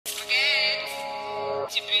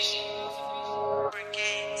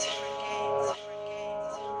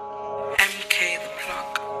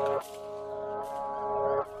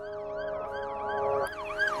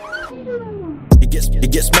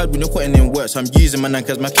It gets mad when you're putting in work, so I'm using my nank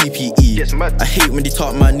as my PPE. I hate when they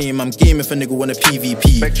talk my name, I'm gaming if a nigga want a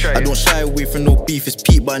PvP. I don't shy away from no beef, it's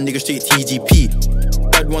Pete, but a nigga straight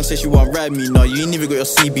TGP. Bad one says she want ride me, nah, you ain't even got your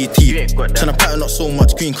CBT. Tryna pattern up so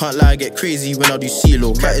much green, can't lie, I get crazy when I do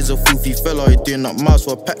CeeLo. Cat is a foofy fella, he doing up miles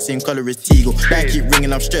for a pack, same colour as Tigo. Line keep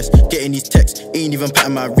ringing, I'm stressed, getting these texts, ain't even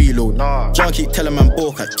patting my reload. John keep telling man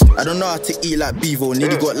Boca, I don't know how to eat like Bevo.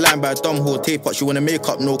 Nearly got lined by a dumb hoe, tape up, she wanna make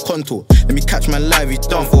up, no contour. Let me catch man live, he's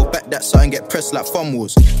done for, back that something get pressed like fun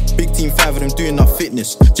wars. Big team 5 of them doing up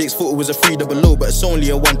fitness. Jake's photo was a 300, but it's only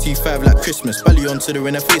a 125 like Christmas. Belly onto the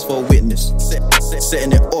in her face for a witness.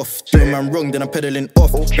 Setting it off, doing man wrong, then I'm pedaling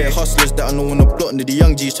off. Better hustlers that I know on the block, the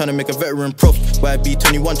young G's trying to make a veteran prof. Why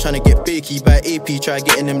B21 trying to get bakey, by AP try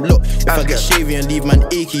getting them locked. If I get shavy and leave man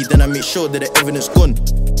achy, then I make sure that the evidence gone.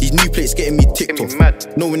 These new plates getting me ticked off.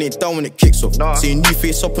 No one ain't down when it kicks off. See a new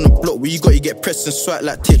face up on the block, where you got, you get pressed and swat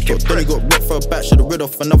like TikTok. Then he got rocked for a batch, should've rid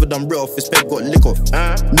off. Another done rid off, his bed got lick off.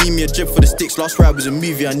 Need me a jib for the sticks, last ride was a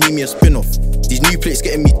movie, I need me a spin-off. These new plates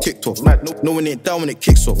getting me ticked off. No one ain't down when it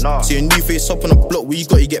kicks off. See a new face up on the block, where you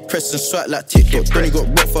got, you get pressed and swat like TikTok. Then he got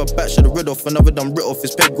rocked for a batch, should've rid off. Another done rid off,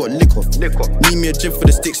 his bed got lick off. Need me a jib for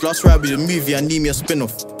the sticks, last ride was a movie, I need me a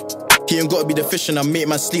spin-off. He ain't gotta be the fish and I make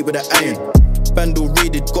man sleep with an iron. Bando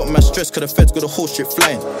raided, got my stress cause the feds got the whole shit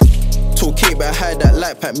flying. Told Kate but I had that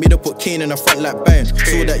light pack, made her put Kane in the front like bang.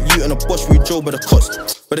 Saw that you and a Bosch we drove by the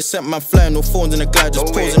cost. But they sent man flying, no phones in the glide,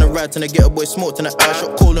 just posing a ride till they get a boy smoked in the eye.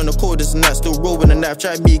 Shot cold on the coldest night, still rolling the knife,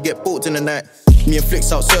 try me get booked in the night. Me and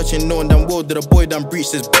Flicks out searching, knowing damn well that a boy done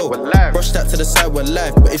breached his belt. Brush that to the side, we're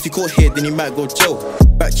live, but if he caught here then he might go jail.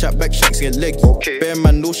 Back shanks get leggy. Bear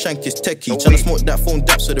man, no shank is techie. Tryna smoke that phone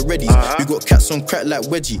dap so the ready. We got cats on crack like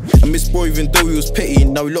wedgie. And Miss Bro even though he was petty,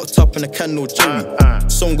 now we locked up in a can, no Jerry.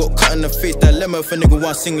 Someone got cut in the face, that lemon if a nigga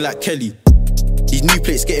want sing like Kelly. These new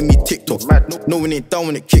plates getting me ticked off. No one ain't down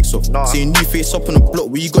when it kicks off. See a new face up on the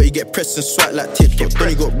block, where you got, you get pressed and swat like TikTok. Then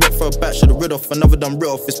he got rocked for a batch, should've rid off. Another done rid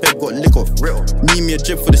off, his bed got lick off. Need me a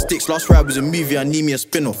jib for the sticks, last ride was a movie, I need me a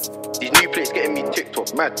spin-off. These new plates getting me ticked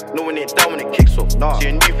off. No one ain't down when it kicks off. See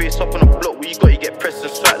a new face up on the block, where you got, you get pressed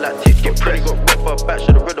and swat like TikTok. Then he got rocked for a batch,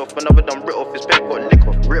 should've rid off. Another done rid off, his bed got lick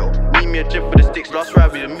off. Need me a jib for the sticks, last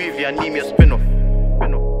ride was a movie, I need me a spin-off.